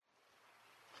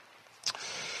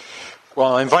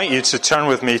Well, I invite you to turn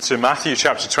with me to Matthew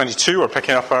chapter 22. We're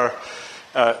picking up our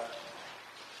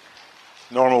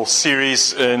normal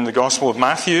series in the Gospel of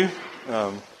Matthew.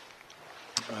 I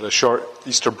had a short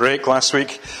Easter break last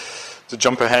week to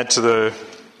jump ahead to the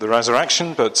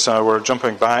resurrection, but we're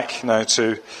jumping back now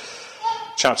to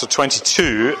chapter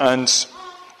 22, and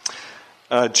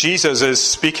Jesus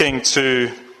has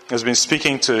been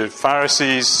speaking to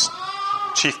Pharisees,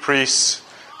 chief priests,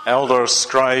 elders,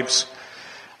 scribes.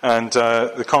 And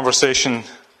the conversation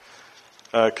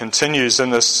continues in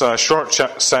this short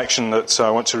section that I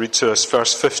want to read to us,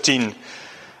 verse 15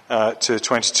 to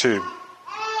 22.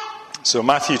 So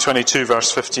Matthew 22,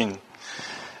 verse 15.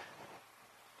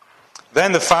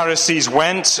 Then the Pharisees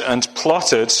went and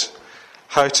plotted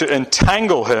how to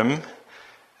entangle him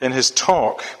in his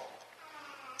talk.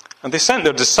 And they sent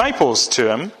their disciples to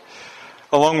him,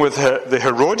 along with the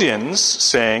Herodians,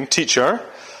 saying, "Teacher,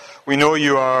 we know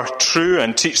you are true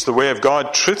and teach the way of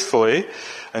God truthfully,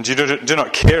 and you do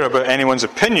not care about anyone's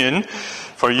opinion,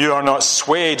 for you are not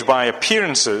swayed by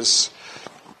appearances.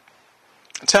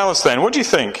 Tell us then, what do you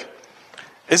think?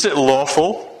 Is it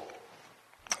lawful?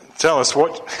 Tell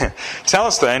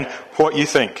us then what you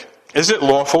think. Is it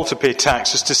lawful to pay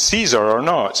taxes to Caesar or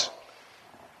not?"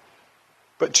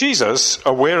 But Jesus,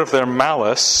 aware of their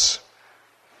malice,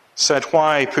 said,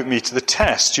 "Why put me to the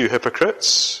test, you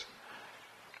hypocrites?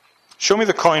 Show me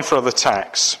the coin for the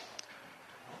tax."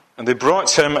 And they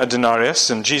brought him a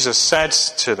denarius, and Jesus said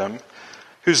to them,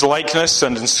 "Whose likeness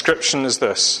and inscription is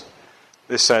this?"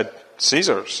 They said,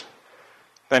 "Caesar's."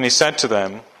 Then he said to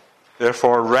them,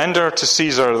 "Therefore render to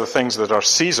Caesar the things that are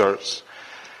Caesar's,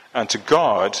 and to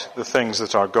God the things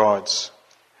that are God's."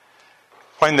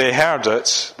 When they heard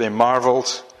it, they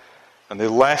marveled, and they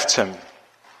left him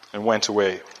and went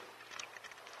away.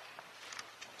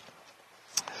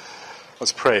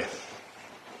 Let's pray.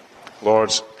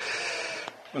 Lord,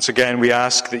 once again we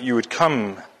ask that you would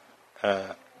come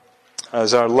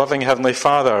as our loving Heavenly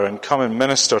Father and come and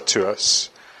minister to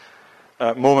us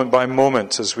moment by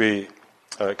moment as we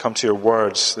come to your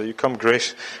words, that you come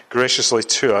graciously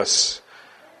to us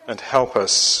and help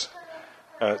us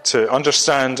to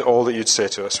understand all that you'd say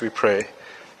to us, we pray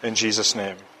in Jesus'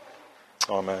 name.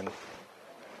 Amen.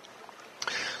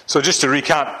 So just to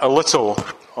recap a little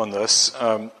on this,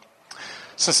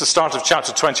 since the start of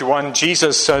chapter 21,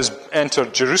 Jesus has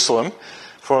entered Jerusalem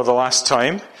for the last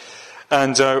time.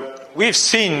 And we've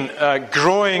seen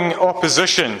growing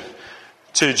opposition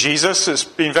to Jesus. It's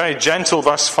been very gentle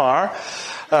thus far.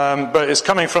 But it's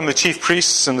coming from the chief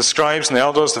priests and the scribes and the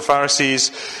elders, the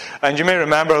Pharisees. And you may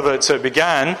remember that it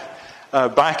began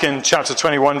back in chapter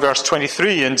 21, verse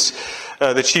 23. And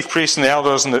the chief priests and the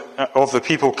elders of the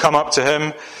people come up to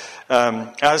him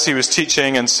as he was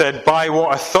teaching and said, "By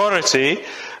what authority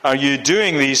are you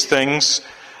doing these things,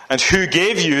 and who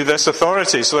gave you this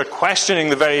authority?" So they're questioning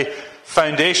the very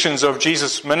foundations of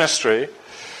Jesus' ministry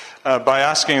by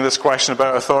asking this question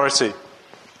about authority.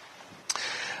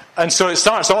 And so it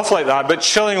starts off like that, but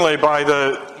chillingly by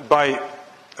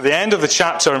the end of the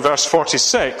chapter in verse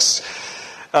 46,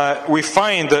 we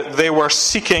find that they were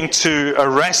seeking to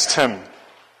arrest him.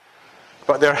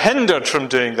 But they're hindered from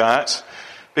doing that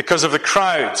because of the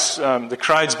crowds. The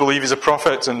crowds believe he's a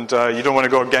prophet, and you don't want to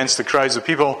go against the crowds of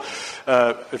people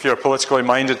if you're a politically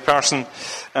minded person.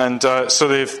 And so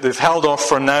they've held off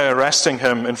for now arresting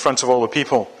him in front of all the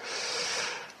people.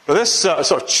 But this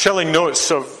sort of chilling note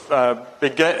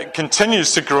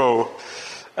continues to grow,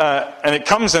 and it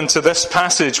comes into this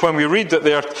passage when we read that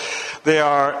they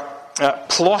are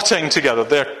plotting together.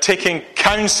 They're taking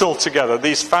counsel together,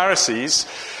 these Pharisees.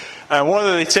 And what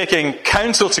are they taking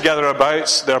counsel together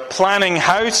about? They're planning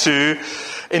how to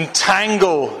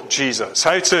entangle Jesus,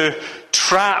 how to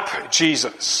trap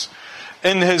Jesus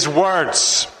in his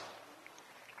words.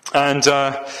 And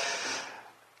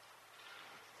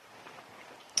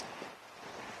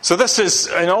so this is,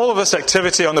 in all of this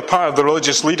activity on the part of the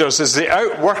religious leaders, is the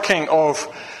outworking of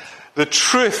the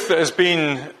truth that has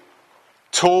been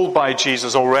told by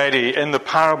Jesus already in the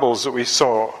parables that we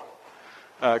saw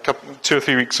 2 or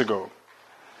 3 weeks ago.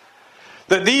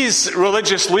 That these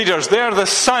religious leaders, they're the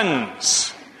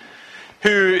sons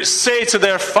who say to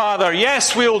their father,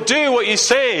 "Yes, we'll do what you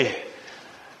say,"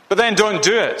 but then don't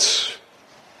do it.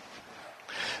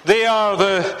 They are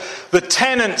the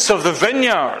tenants of the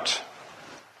vineyard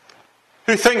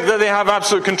who think that they have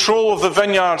absolute control of the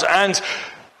vineyard and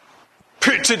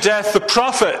put to death the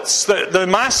prophets that the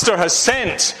master has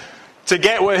sent to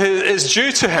get what is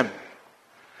due to him.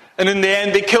 And in the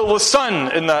end, they kill the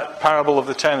son in that parable of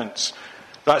the tenants.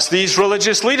 That's these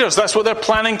religious leaders. That's what they're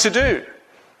planning to do.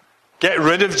 Get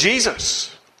rid of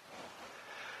Jesus.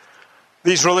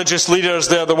 These religious leaders,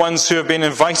 they're the ones who have been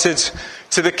invited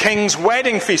to the king's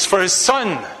wedding feast for his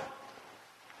son.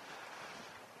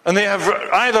 And they have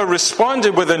either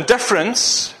responded with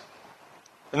indifference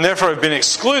and therefore have been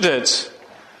excluded,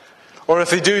 or if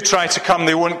they do try to come,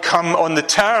 they won't come on the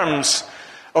terms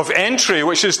of entry,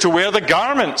 which is to wear the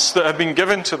garments that have been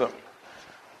given to them,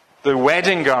 the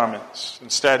wedding garments.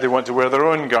 Instead, they want to wear their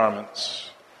own garments.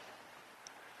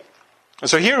 And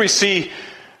so here we see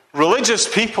religious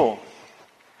people,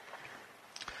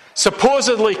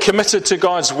 supposedly committed to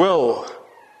God's will,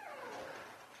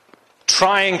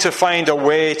 trying to find a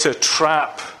way to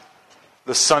trap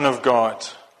the Son of God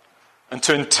and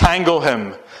to entangle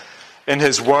him in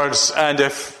his words and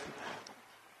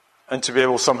to be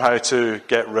able somehow to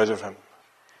get rid of him.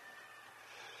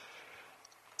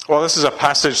 Well, this is a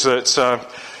passage that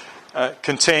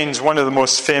contains one of the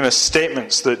most famous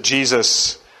statements that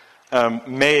Jesus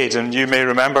made, and you may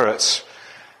remember it,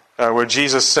 where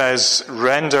Jesus says,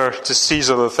 "Render to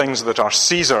Caesar the things that are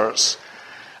Caesar's,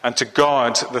 and to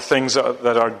God the things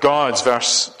that are God's,"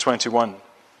 verse 21.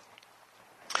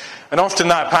 And often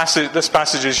this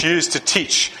passage is used to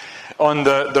teach on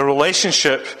the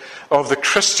relationship of the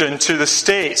Christian to the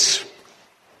state.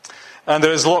 And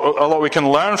there is a lot we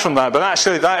can learn from that. But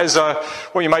actually that is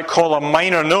what you might call a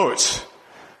minor note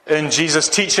in Jesus'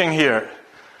 teaching here.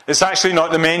 It's actually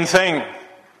not the main thing.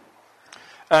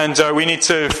 And we need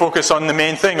to focus on the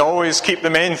main thing. Always keep the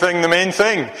main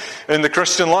thing in the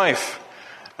Christian life.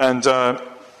 And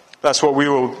that's what we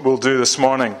will do this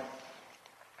morning.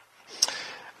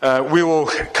 We will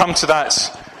come to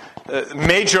that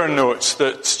major note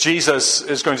that Jesus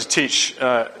is going to teach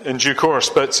in due course.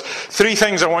 But three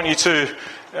things I want you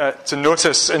to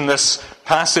notice in this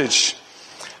passage.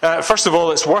 First of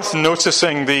all, it's worth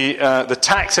noticing the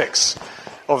tactics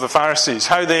of the Pharisees,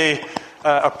 how they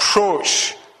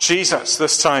approach Jesus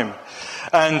this time.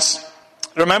 And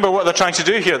remember what they're trying to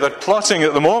do here. They're plotting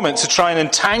at the moment to try and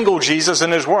entangle Jesus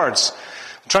in his words,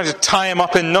 trying to tie him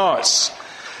up in knots.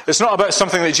 It's not about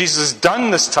something that Jesus has done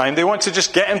this time. They want to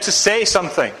just get him to say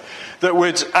something that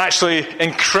would actually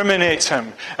incriminate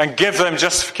him and give them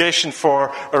justification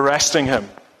for arresting him.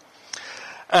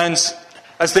 And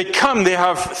as they come, they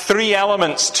have three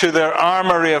elements to their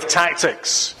armory of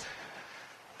tactics.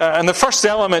 And the first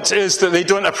element is that they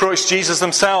don't approach Jesus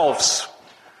themselves.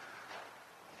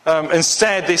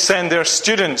 Instead, they send their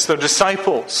students, their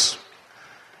disciples.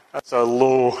 That's a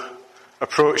low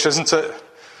approach, isn't it?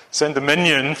 Send the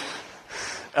minion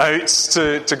out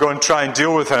to go and try and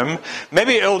deal with him.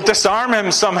 Maybe it'll disarm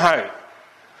him somehow.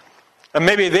 And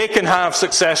maybe they can have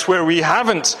success where we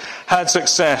haven't had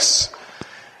success.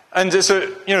 And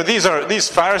these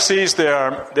Pharisees, they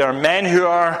are men who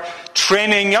are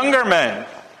training younger men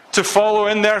to follow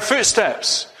in their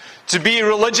footsteps, to be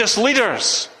religious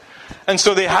leaders. And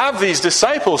so they have these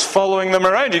disciples following them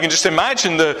around. You can just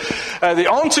imagine the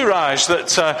entourage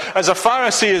that as a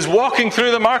Pharisee is walking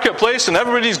through the marketplace and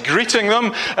everybody's greeting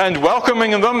them and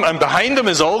welcoming them, and behind them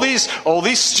is all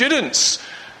these students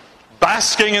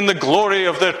basking in the glory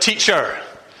of their teacher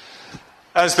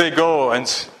as they go. And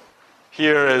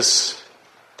here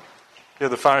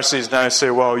the Pharisees now say,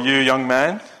 "Well, you young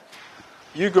man,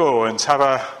 you go and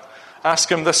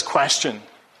ask him this question."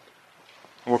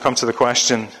 We'll come to the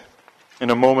question in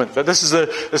a moment. But this is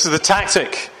the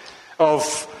tactic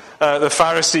of the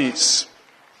Pharisees.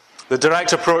 The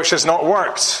direct approach has not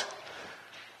worked.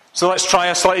 So let's try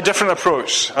a slightly different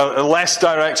approach, a less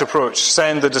direct approach.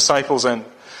 Send the disciples in.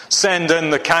 Send in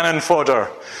the cannon fodder.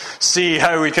 See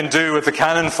how we can do with the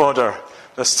cannon fodder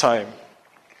this time.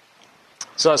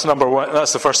 So that's number one.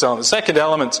 That's the first element. The second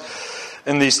element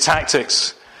in these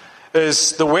tactics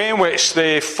is the way in which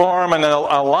they form an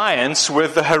alliance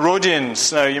with the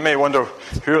Herodians. Now, you may wonder,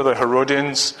 who are the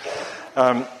Herodians?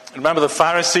 Remember, the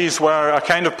Pharisees were a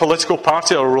kind of political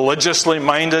party, a religiously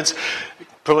minded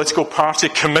political party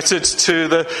committed to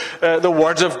the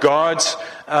Word of God,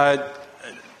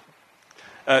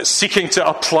 seeking to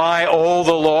apply all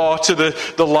the law to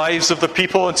the lives of the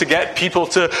people and to get people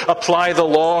to apply the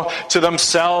law to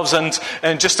themselves. And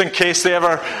just in case they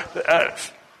ever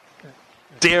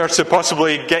dare to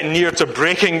possibly get near to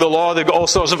breaking the law, they've got all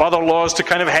sorts of other laws to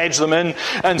kind of hedge them in.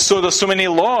 And so there's so many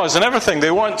laws and everything. They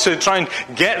want to try and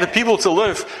get the people to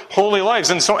live holy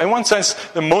lives. And so in one sense,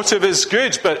 the motive is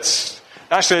good, but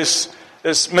actually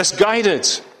it's misguided.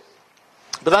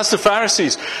 But that's the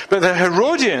Pharisees. But the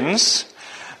Herodians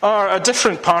are a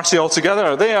different party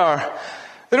altogether. They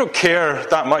don't care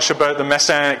that much about the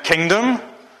Messianic kingdom.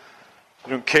 They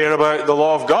don't care about the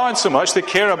law of God so much. They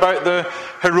care about the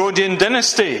Herodian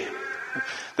dynasty,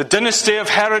 the dynasty of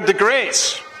Herod the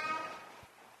Great.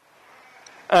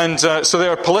 And so they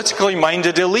are politically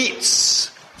minded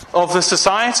elites of the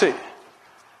society.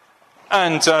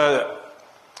 And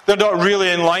they're not really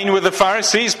in line with the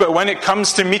Pharisees, but when it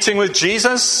comes to meeting with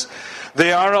Jesus,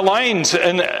 they are aligned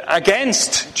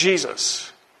against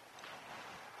Jesus.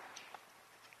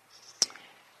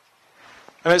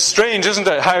 And it's strange, isn't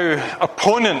it, how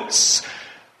opponents,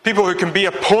 people who can be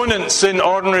opponents in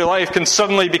ordinary life, can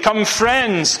suddenly become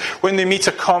friends when they meet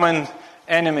a common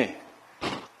enemy.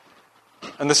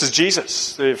 And this is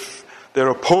Jesus. They're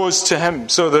opposed to him.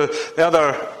 So the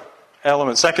other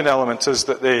element, second element, is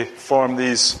that they form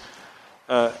these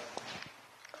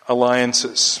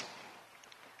alliances.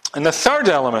 And the third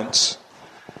element,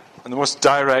 and the most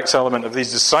direct element of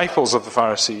these disciples of the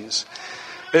Pharisees,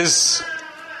 is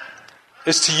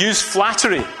to use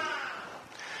flattery.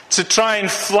 To try and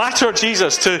flatter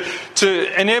Jesus,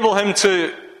 to enable him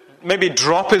to maybe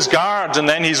drop his guard, and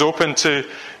then he's open to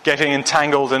getting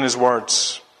entangled in his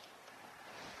words.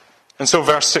 And so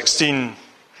verse 16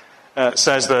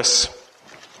 says this: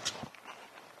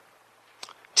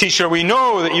 "Teacher, we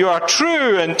know that you are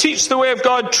true and teach the way of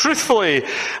God truthfully,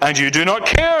 and you do not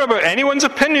care about anyone's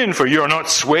opinion, for you are not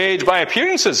swayed by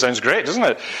appearances." Sounds great, doesn't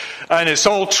it? And it's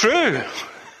all true.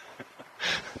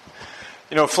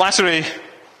 Flattery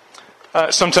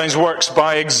sometimes works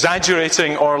by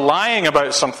exaggerating or lying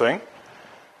about something,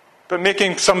 but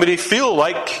making somebody feel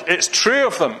like it's true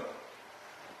of them.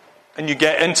 And you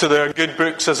get into their good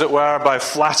books, as it were, by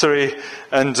flattery,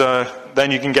 and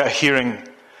then you can get a hearing.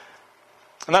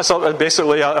 And that's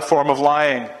basically a form of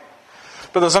lying.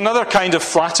 But there's another kind of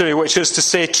flattery, which is to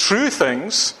say true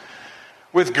things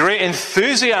with great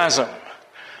enthusiasm,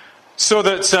 so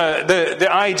that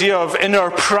the idea of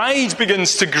inner pride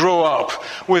begins to grow up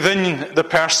within the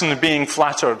person being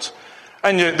flattered.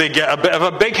 And they get a bit of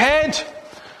a big head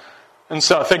and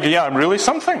start thinking, yeah, I'm really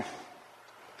something.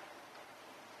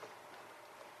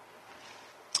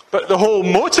 But the whole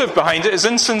motive behind it is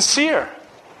insincere.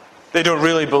 They don't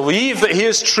really believe that he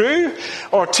is true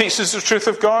or teaches the truth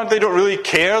of God. They don't really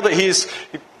care that he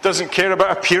doesn't care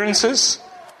about appearances.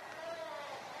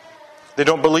 They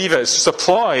don't believe it. It's just a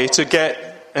ploy to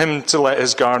get him to let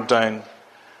his guard down.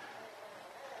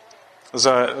 There's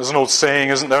an old saying,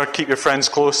 isn't there? Keep your friends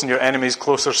close and your enemies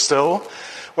closer still.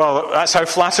 Well, that's how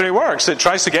flattery works. It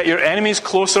tries to get your enemies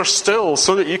closer still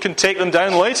so that you can take them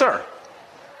down later.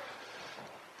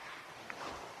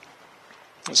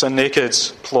 It's a naked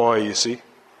ploy, you see.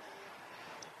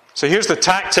 So here's the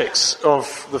tactics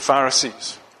of the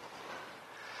Pharisees.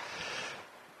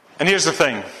 And here's the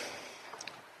thing.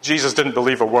 Jesus didn't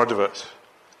believe a word of it.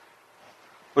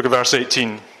 Look at verse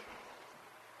 18.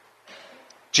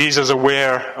 Jesus,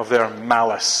 aware of their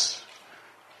malice,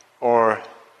 or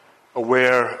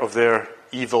aware of their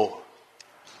evil,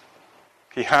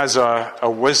 he has a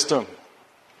wisdom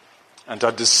and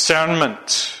a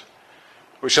discernment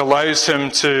which allows him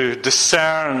to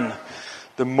discern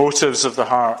the motives of the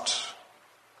heart.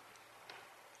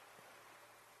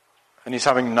 And he's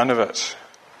having none of it.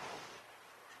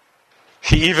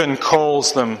 He even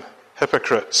calls them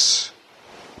hypocrites.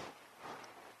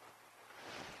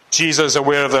 Jesus,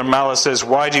 aware of their malice, says,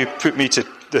 "Why do you put me to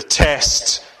the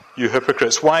test, you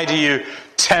hypocrites? Why do you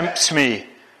tempt me,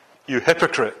 you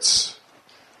hypocrites?"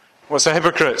 What's a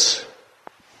hypocrite?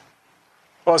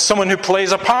 Well, it's someone who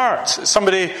plays a part. It's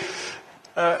somebody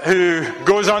who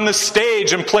goes on the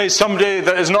stage and plays somebody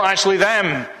that is not actually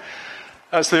them.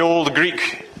 That's the old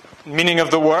Greek meaning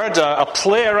of the word, a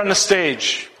player on the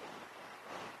stage.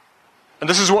 And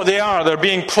this is what they are. They're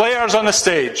being players on the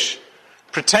stage,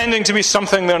 pretending to be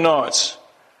something they're not.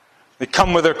 They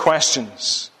come with their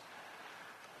questions.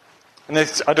 And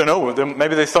I don't know,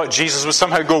 maybe they thought Jesus would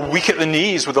somehow go weak at the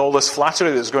knees with all this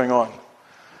flattery that's going on.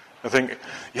 They think,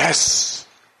 yes,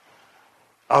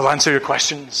 I'll answer your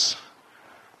questions,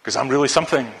 because I'm really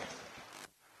something.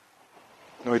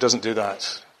 No, he doesn't do that.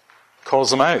 He calls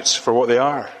them out for what they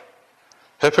are.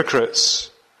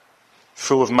 Hypocrites,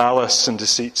 full of malice and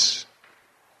deceit.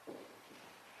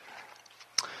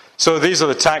 So these are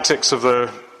the tactics of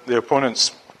the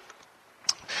opponents.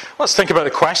 Let's think about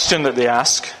the question that they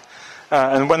ask.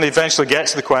 And when they eventually get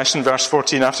to the question, verse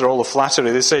 14, after all the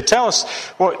flattery, they say, "Tell us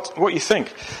what you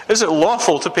think. Is it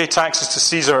lawful to pay taxes to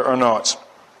Caesar or not?"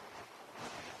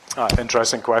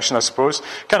 Interesting question, I suppose.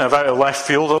 Kind of out of left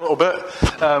field a little bit.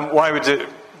 Why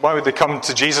would they come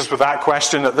to Jesus with that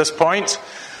question at this point?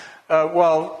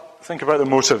 Well, think about the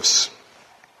motives.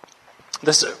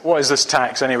 What is this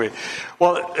tax anyway?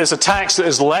 Well, it's a tax that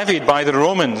is levied by the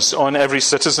Romans on every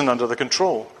citizen under the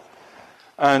control.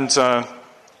 And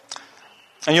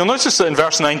you'll notice that in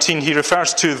verse 19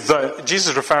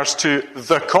 Jesus refers to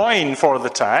the coin for the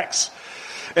tax.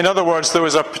 In other words, there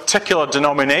was a particular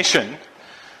denomination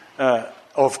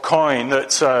of coin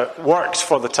that worked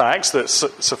for the tax, that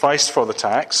sufficed for the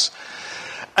tax,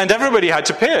 and everybody had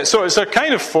to pay it. So it's a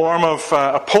kind of form of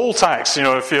a poll tax. You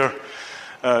know, if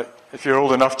you're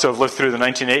old enough to have lived through the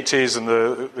 1980s and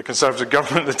the Conservative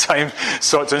government at the time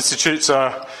sought to institute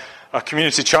a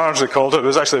community charge, they called it. It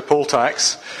was actually a poll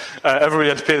tax. Everybody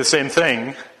had to pay the same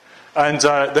thing. And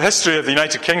the history of the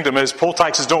United Kingdom is poll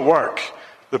taxes don't work.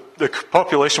 The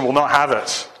population will not have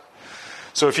it.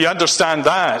 So if you understand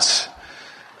that,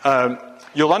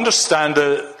 you'll understand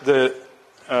the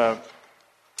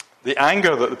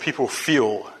anger that the people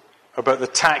feel about the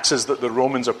taxes that the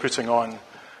Romans are putting on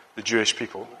the Jewish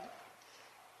people.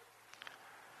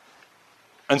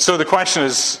 And so the question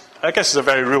is, I guess it's a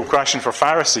very real question for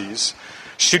Pharisees,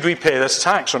 should we pay this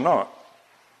tax or not?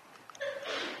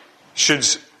 Should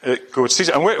it go to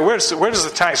Caesar? And where does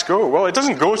the tax go? Well, it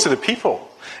doesn't go to the people.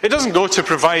 It doesn't go to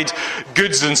provide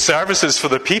goods and services for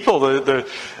the people,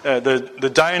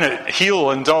 the down at heel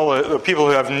and all the people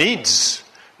who have needs.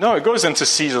 No, it goes into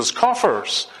Caesar's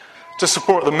coffers to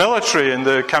support the military and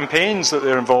the campaigns that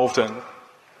they're involved in.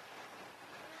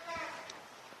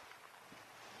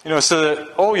 You know, so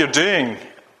that all you're doing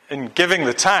in giving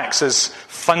the tax is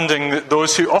funding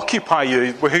those who occupy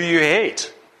you, who you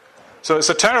hate. So it's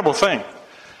a terrible thing.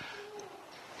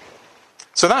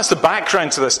 So that's the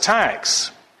background to this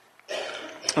tax.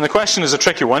 And the question is a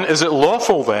tricky one. Is it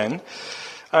lawful then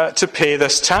to pay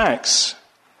this tax?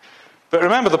 But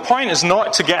remember, the point is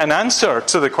not to get an answer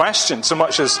to the question so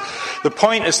much as the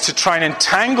point is to try and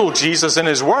entangle Jesus in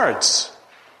his words.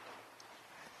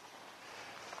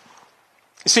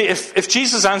 You see, if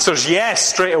Jesus answers yes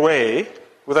straight away,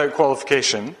 without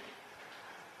qualification,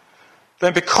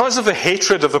 then because of the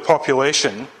hatred of the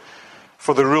population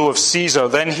for the rule of Caesar,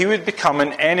 then he would become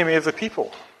an enemy of the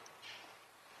people.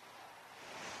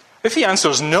 If he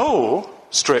answers no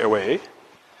straight away,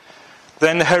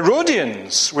 then the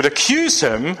Herodians would accuse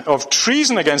him of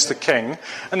treason against the king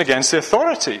and against the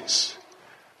authorities.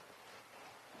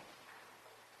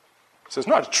 So it's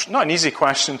not an easy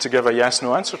question to give a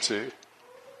yes-no answer to.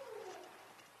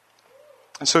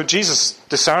 And so Jesus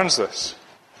discerns this.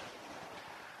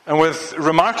 And with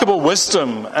remarkable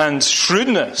wisdom and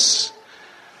shrewdness,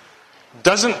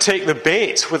 doesn't take the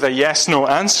bait with a yes-no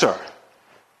answer.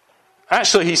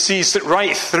 Actually, he sees it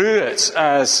right through it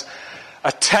as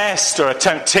a test or a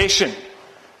temptation.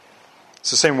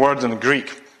 It's the same word in the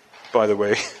Greek, by the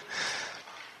way.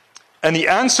 And he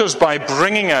answers by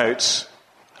bringing out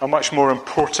a much more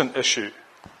important issue.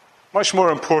 Much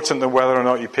more important than whether or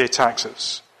not you pay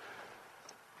taxes.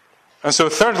 And so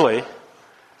thirdly, and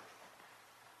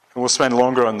we'll spend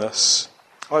longer on this,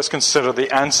 let's consider the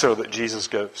answer that Jesus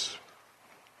gives.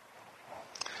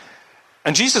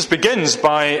 And Jesus begins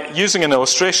by using an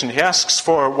illustration. He asks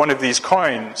for one of these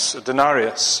coins, a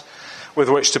denarius, with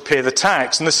which to pay the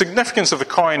tax. And the significance of the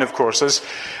coin, of course, is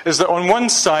that on one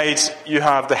side you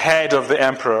have the head of the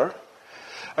emperor,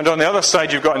 and on the other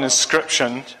side you've got an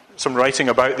inscription, some writing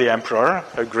about the emperor,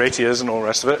 how great he is and all the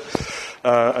rest of it,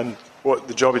 and what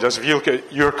the job he does. If you look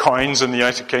at your coins in the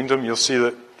United Kingdom, you'll see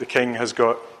that the king has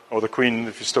got, or the queen,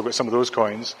 if you've still got some of those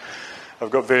coins, have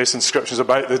got various inscriptions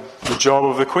about the job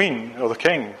of the queen or the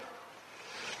king.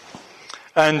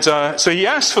 And so he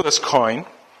asks for this coin,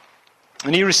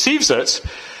 and he receives it,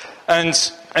 and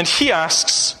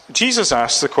Jesus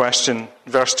asks the question,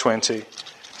 verse 20,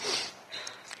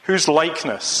 whose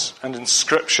likeness and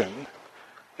inscription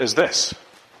is this?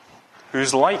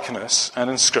 Whose likeness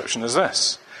and inscription is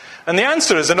this? And the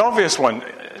answer is an obvious one.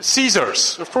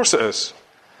 Caesar's. Of course it is.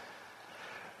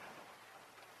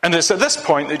 And it's at this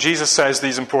point that Jesus says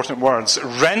these important words.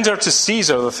 Render to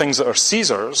Caesar the things that are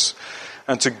Caesar's,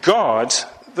 and to God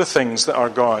the things that are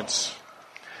God's.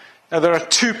 Now there are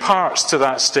two parts to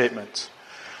that statement.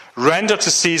 Render to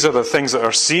Caesar the things that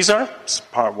are Caesar,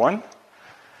 part one.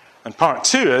 And part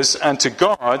two is, and to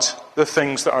God the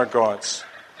things that are God's.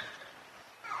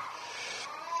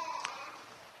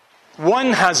 One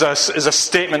is a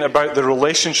statement about the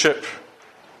relationship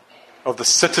of the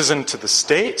citizen to the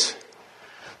state.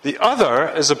 The other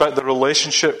is about the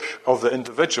relationship of the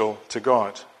individual to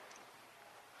God.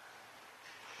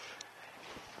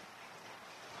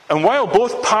 And while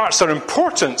both parts are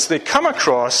important, they come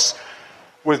across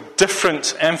with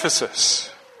different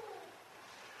emphasis.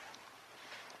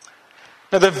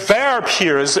 Now the verb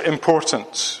here is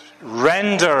important.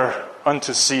 Render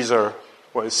unto Caesar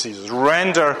what is Caesar's.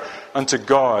 Render unto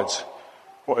God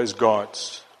what is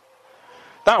God's.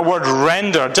 That word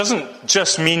render doesn't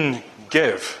just mean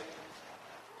give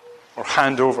or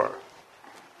hand over.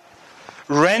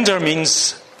 Render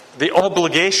means the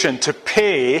obligation to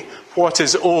pay what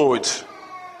is owed.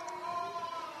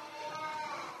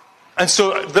 And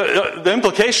so the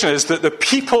implication is that the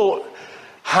people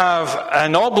have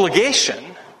an obligation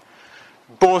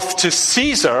both to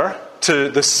Caesar, to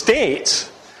the state,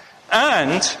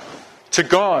 and to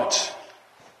God.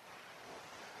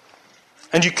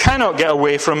 And you cannot get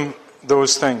away from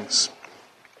those things.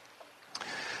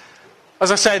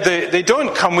 As I said, they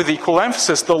don't come with equal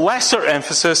emphasis. The lesser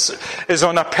emphasis is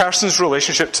on a person's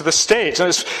relationship to the state. And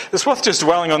it's worth just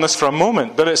dwelling on this for a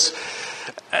moment. But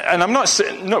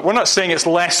we're not saying it's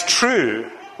less true.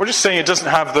 We're just saying it doesn't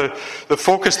have the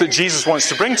focus that Jesus wants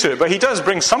to bring to it. But he does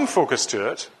bring some focus to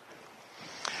it.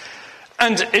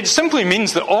 And it simply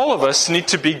means that all of us need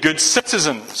to be good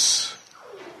citizens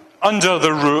under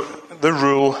the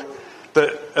rule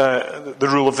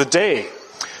of the day.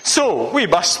 So, we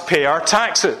must pay our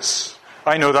taxes.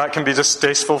 I know that can be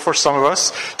distasteful for some of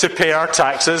us, to pay our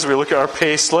taxes. We look at our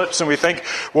pay slips and we think,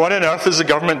 what on earth is the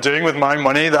government doing with my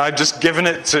money that I've just given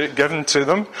to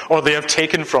them, or they have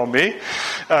taken from me,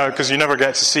 because you never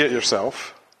get to see it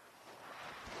yourself.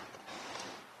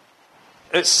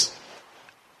 It's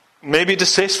maybe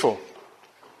distasteful,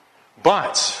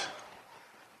 but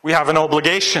we have an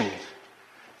obligation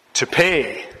to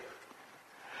pay.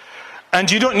 And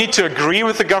you don't need to agree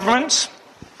with the government.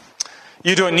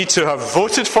 You don't need to have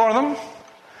voted for them.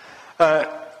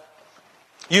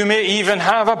 You may even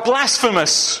have a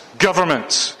blasphemous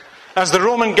government, as the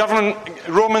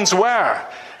Romans were,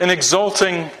 in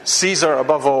exalting Caesar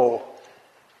above all.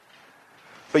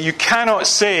 But you cannot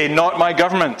say, not my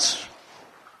government,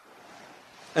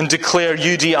 and declare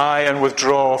UDI and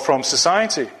withdraw from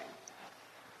society.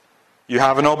 You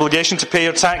have an obligation to pay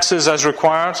your taxes as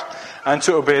required and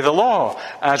to obey the law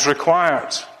as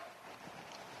required.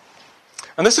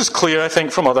 And this is clear, I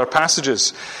think, from other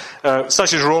passages,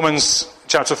 such as Romans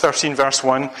chapter 13, verse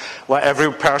 1. Let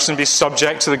every person be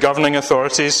subject to the governing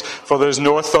authorities, for there is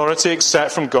no authority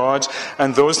except from God,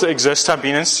 and those that exist have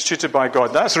been instituted by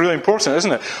God. That's really important,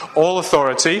 isn't it? All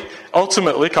authority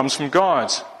ultimately comes from God.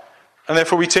 And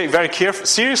therefore we take very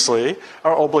seriously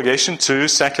our obligation to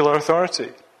secular authority.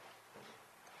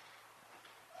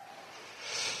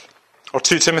 Or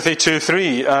 2 Timothy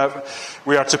 2:3,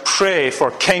 we are to pray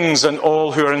for kings and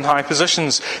all who are in high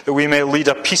positions, that we may lead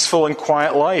a peaceful and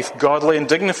quiet life, godly and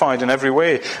dignified in every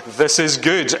way. This is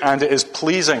good, and it is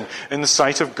pleasing in the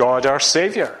sight of God our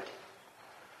Saviour.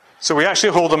 So we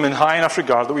actually hold them in high enough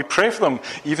regard that we pray for them.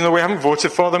 Even though we haven't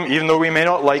voted for them, even though we may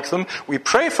not like them, we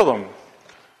pray for them.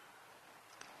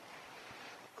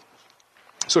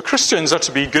 So Christians are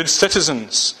to be good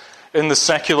citizens in the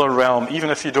secular realm, even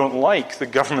if you don't like the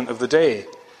government of the day.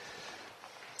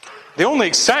 The only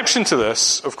exception to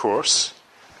this, of course,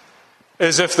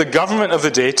 is if the government of the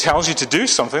day tells you to do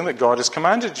something that God has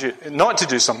commanded you, not to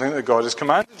do something that God has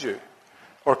commanded you,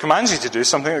 or commands you to do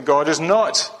something that God has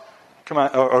not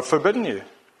or forbidden you.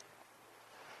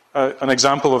 An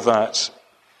example of that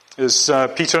is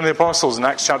Peter and the apostles in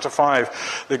Acts chapter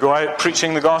 5. They go out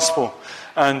preaching the gospel,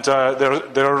 and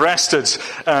they're arrested,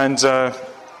 and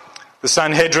the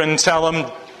Sanhedrin tell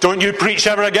them, don't you preach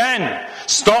ever again.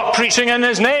 Stop preaching in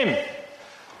his name.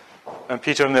 And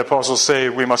Peter and the apostles say,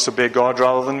 we must obey God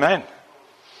rather than men.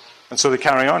 And so they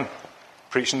carry on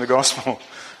preaching the gospel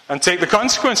and take the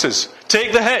consequences.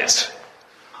 Take the hit.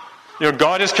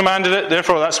 God has commanded it,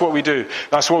 therefore that's what we do.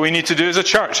 That's what we need to do as a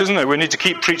church, isn't it? We need to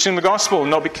keep preaching the gospel and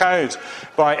not be cowed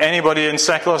by anybody in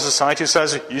secular society who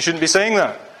says, you shouldn't be saying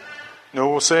that. No,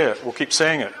 we'll say it. We'll keep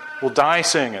saying it. We'll die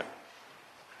saying it.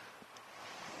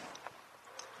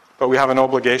 But we have an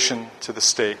obligation to the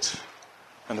state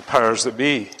and the powers that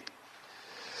be.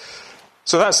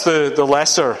 So that's the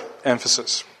lesser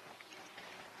emphasis.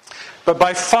 But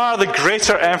by far the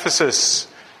greater emphasis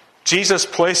Jesus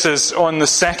places on the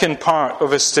second part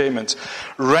of his statement.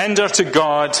 Render to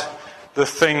God the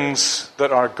things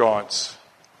that are God's.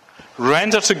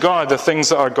 Render to God the things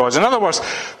that are God's. In other words,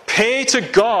 pay to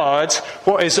God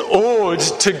what is owed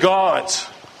to God.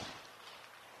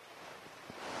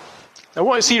 Now,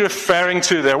 what is he referring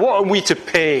to there? What are we to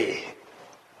pay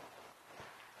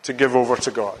to give over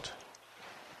to God?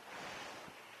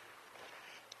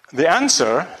 The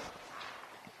answer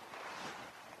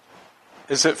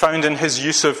is it found in his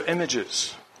use of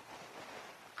images.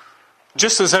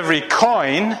 Just as every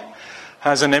coin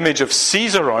has an image of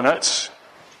Caesar on it,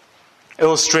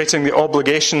 illustrating the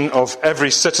obligation of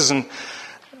every citizen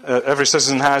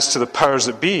has to the powers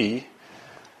that be,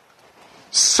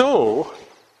 so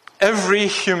every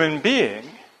human being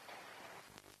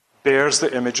bears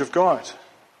the image of God.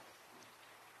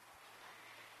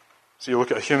 So you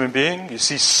look at a human being, you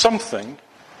see something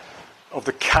of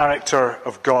the character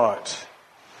of God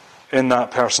in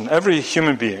that person. Every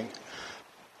human being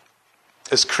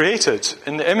is created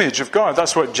in the image of God.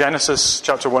 That's what Genesis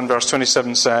chapter 1 verse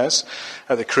 27 says.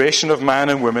 At the creation of man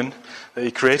and woman, that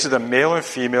he created them male and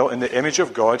female in the image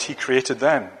of God, he created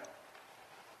them.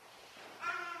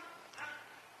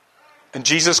 And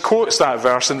Jesus quotes that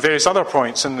verse in various other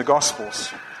points in the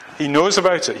Gospels. He knows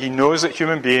about it. He knows that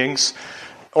human beings,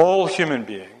 all human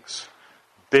beings,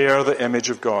 bear the image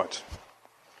of God.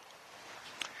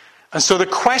 And so the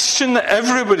question that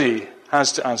everybody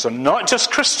has to answer, not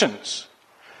just Christians,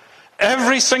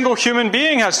 every single human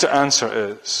being has to answer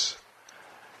is,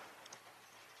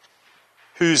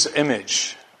 whose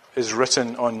image is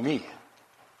written on me?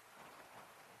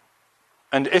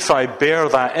 And if I bear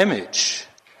that image,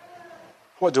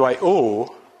 what do I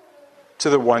owe to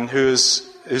the one whose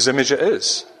image it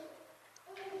is?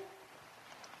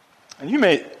 And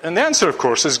the answer, of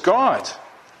course, is God.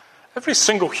 Every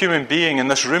single human being in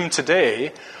this room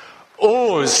today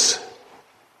owes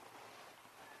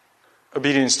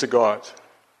obedience to God.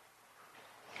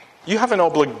 You have an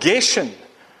obligation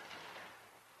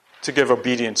to give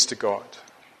obedience to God.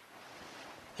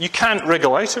 You can't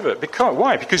wriggle out of it.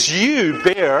 Why? Because you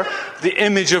bear the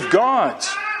image of God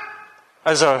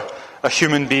as a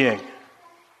human being.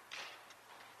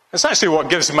 It's actually what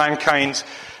gives mankind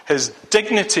his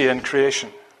dignity in creation,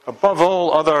 above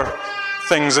all other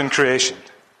things in creation,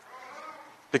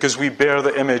 because we bear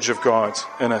the image of God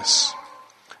in us.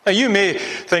 Now you may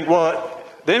think, well,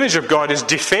 the image of God is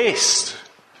defaced.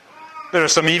 There are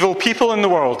some evil people in the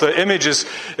world. The image is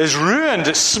ruined,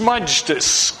 it's smudged, it's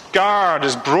scarred,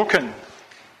 it's broken.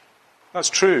 That's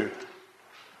true.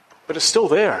 But it's still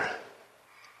there.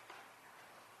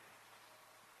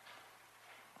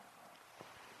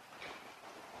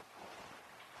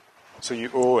 So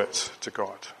you owe it to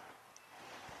God.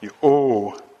 You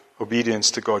owe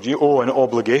obedience to God. You owe an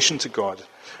obligation to God.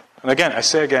 And again, I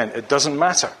say again, it doesn't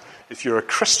matter if you're a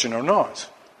Christian or not.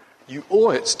 You owe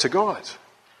it to God.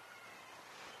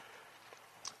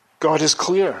 God is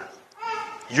clear.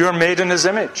 You're made in his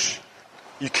image.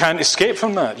 You can't escape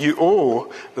from that. You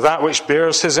owe that which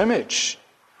bears his image.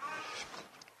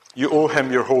 You owe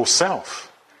him your whole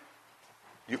self.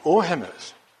 You owe him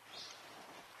it.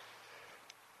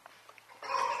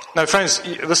 Now, friends,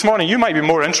 this morning you might be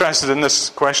more interested in this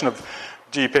question of,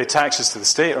 do you pay taxes to the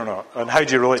state or not? And how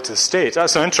do you relate to the state?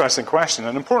 That's an interesting question,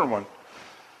 an important one.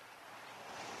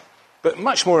 But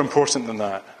much more important than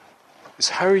that is,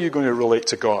 how are you going to relate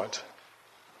to God?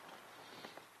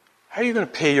 How are you going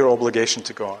to pay your obligation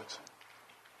to God?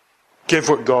 Give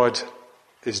what God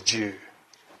is due.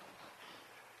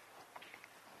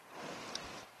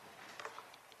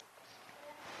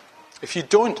 If you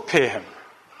don't pay him,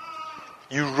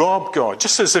 you rob God.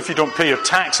 Just as if you don't pay your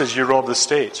taxes, you rob the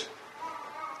state.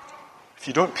 If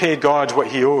you don't pay God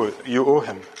what you owe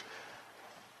him,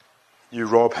 you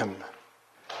rob him.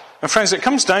 And friends, it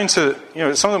comes down to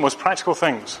some of the most practical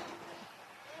things.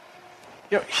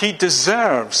 He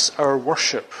deserves our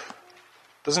worship,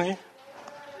 doesn't he?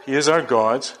 He is our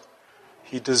God.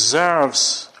 He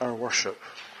deserves our worship.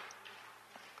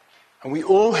 And we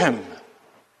owe him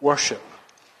worship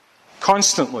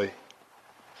constantly.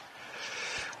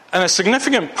 And a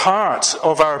significant part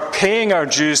of our paying our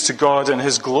dues to God in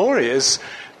his glory is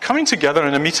coming together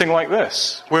in a meeting like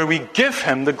this, where we give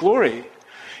him the glory.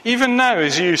 Even now,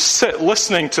 as you sit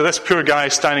listening to this poor guy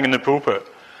standing in the pulpit,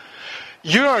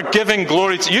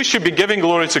 you should be giving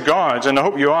glory to God, and I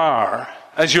hope you are,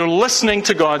 as you're listening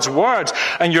to God's word,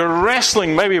 and you're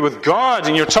wrestling maybe with God,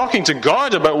 and you're talking to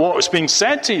God about what was being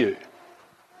said to you.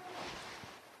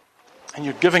 And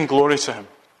you're giving glory to him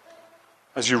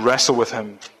as you wrestle with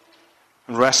him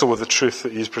and wrestle with the truth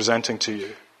that he's presenting to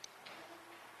you.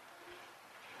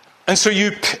 And so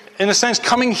you, in a sense,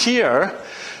 coming here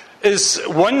is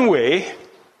one way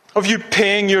of you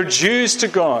paying your dues to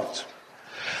God.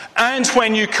 And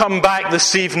when you come back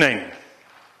this evening,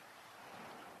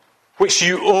 which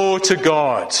you owe to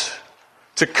God,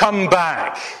 to come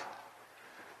back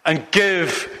and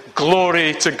give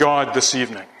glory to God this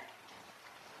evening.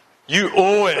 You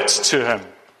owe it to him.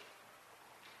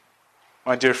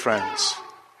 My dear friends,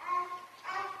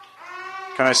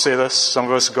 can I say this? Some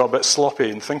of us got a bit sloppy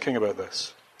in thinking about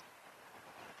this.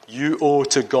 You owe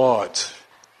to God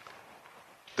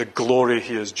the glory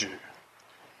he is due.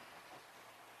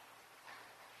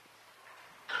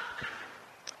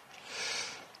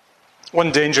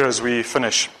 One danger as we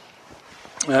finish.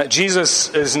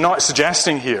 Jesus is not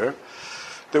suggesting here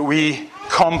that we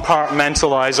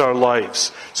compartmentalize our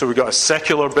lives. So we've got a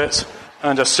secular bit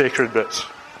and a sacred bit.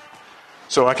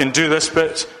 So I can do this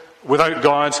bit without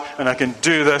God, and I can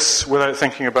do this without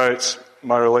thinking about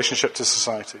my relationship to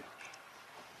society.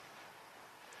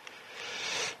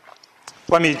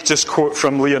 Let me just quote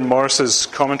from Leon Morris's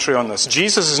commentary on this.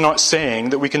 Jesus is not saying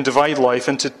that we can divide life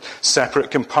into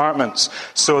separate compartments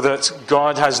so that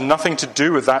God has nothing to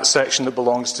do with that section that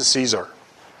belongs to Caesar.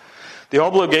 The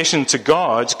obligation to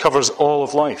God covers all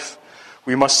of life.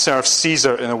 We must serve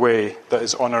Caesar in a way that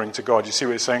is honouring to God. You see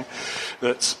what he's saying?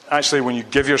 That actually when you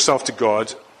give yourself to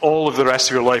God, all of the rest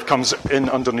of your life comes in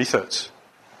underneath it.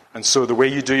 And so the way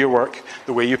you do your work,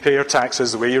 the way you pay your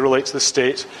taxes, the way you relate to the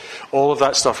state, all of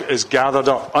that stuff is gathered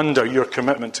up under your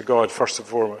commitment to God first and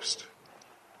foremost.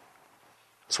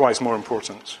 That's why it's more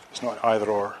important. It's not either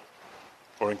or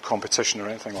in competition or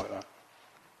anything like that.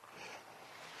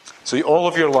 So all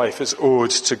of your life is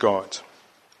owed to God.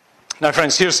 Now,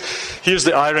 friends, here's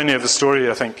the irony of the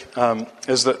story, I think,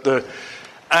 is that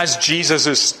as Jesus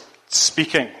is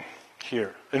speaking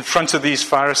here in front of these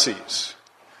Pharisees,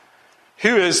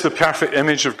 who is the perfect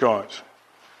image of God?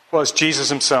 Well, it's Jesus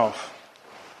himself.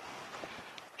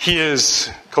 He is,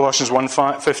 Colossians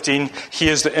 1:15, he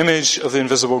is the image of the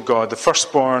invisible God, the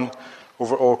firstborn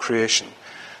over all creation.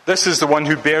 This is the one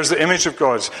who bears the image of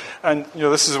God. And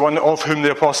this is one of whom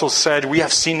the apostles said, we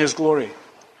have seen his glory.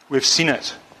 We've seen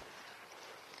it.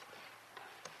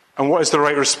 And what is the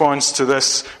right response to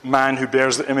this man who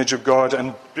bears the image of God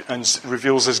and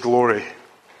reveals his glory?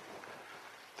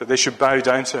 That they should bow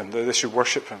down to him, that they should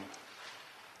worship him.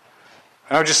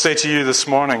 And I would just say to you this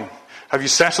morning, have you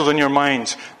settled in your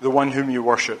mind the one whom you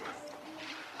worship?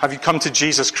 Have you come to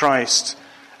Jesus Christ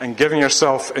and given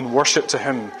yourself in worship to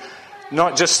him?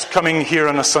 Not just coming here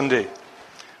on a Sunday,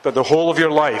 but the whole of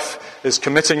your life is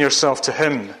committing yourself to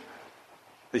him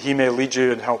that he may lead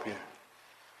you and help you.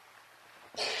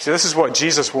 See, this is what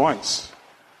Jesus wants.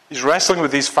 He's wrestling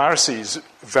with these Pharisees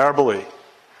verbally.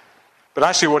 But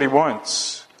actually what he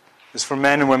wants is for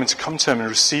men and women to come to him and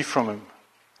receive from him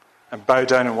and bow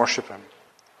down and worship him.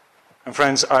 And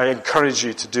friends, I encourage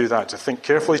you to do that, to think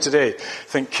carefully today.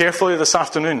 Think carefully this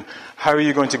afternoon. How are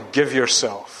you going to give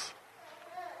yourself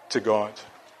to God?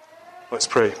 Let's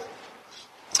pray.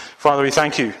 Father, we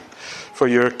thank you for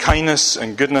your kindness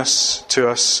and goodness to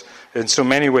us in so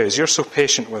many ways. You're so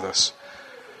patient with us.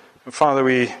 And Father,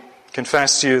 we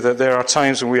confess to you that there are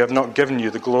times when we have not given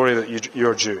you the glory that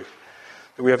you're due.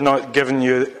 That we have not given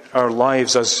you our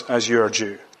lives as you are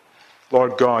due.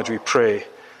 Lord God, we pray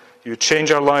you change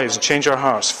our lives and change our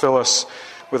hearts. Fill us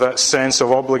with that sense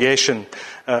of obligation,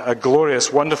 a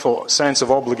glorious, wonderful sense of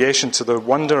obligation to the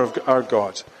wonder of our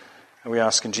God. And we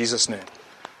ask in Jesus' name.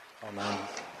 Amen.